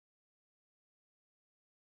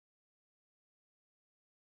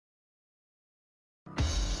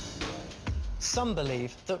Some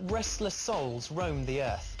believe that restless souls roam the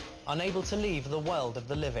earth, unable to leave the world of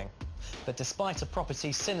the living. But despite a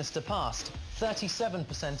property's sinister past,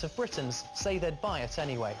 37% of Britons say they'd buy it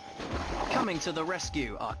anyway. Coming to the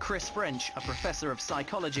rescue are Chris French, a professor of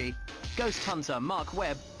psychology, ghost hunter Mark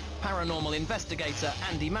Webb, paranormal investigator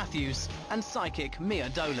Andy Matthews, and psychic Mia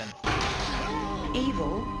Dolan.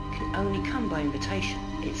 Evil can only come by invitation.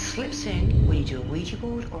 It slips in when you do a Ouija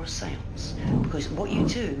board or a seance. Because what you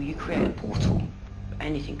do, you create a portal.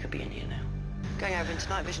 Anything could be in here now. Going over into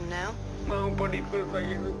night vision now. Nobody feels like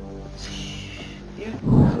it. Yeah.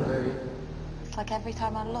 It's like every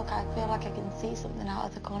time I look, I feel like I can see something out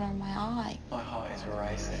of the corner of my eye. My heart is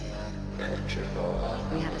racing, man.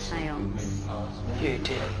 We had a seance. You did.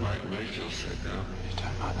 You don't like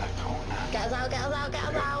that corner. Get us out, get us out, get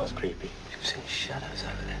us out! That's creepy. You can see shadows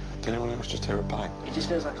over there. Can anyone else just hear it back? It just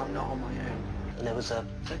feels like I'm not on my own. And there was a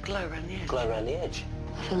glow around the edge. glow around the edge.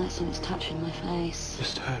 I feel like something's touching my face.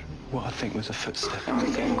 Just heard what I think was a footstep.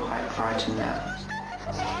 I'm getting quite frightened now.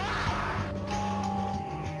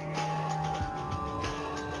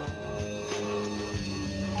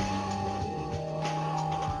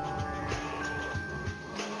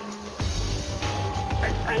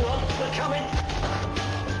 Hang on, they're coming!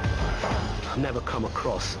 I've never come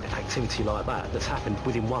across activity like that that's happened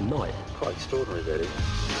within one night. Quite extraordinary, really.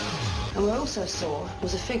 And what I also saw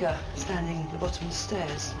was a figure standing at the bottom of the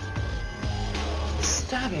stairs.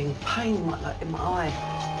 Stabbing pain in my eye.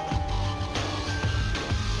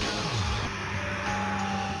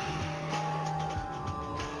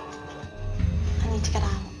 I need to get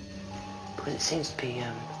out. Because it seems to be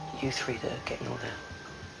you three that are getting all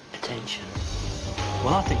the attention.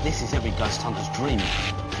 Well, I think this is every ghost hunter's dream,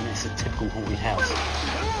 and it's a typical haunted house.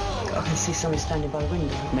 I can see somebody standing by a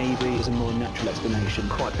window. Maybe it's a more natural explanation.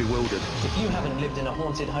 Quite bewildered. If you haven't lived in a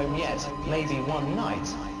haunted home yet, maybe one night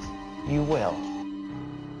you will.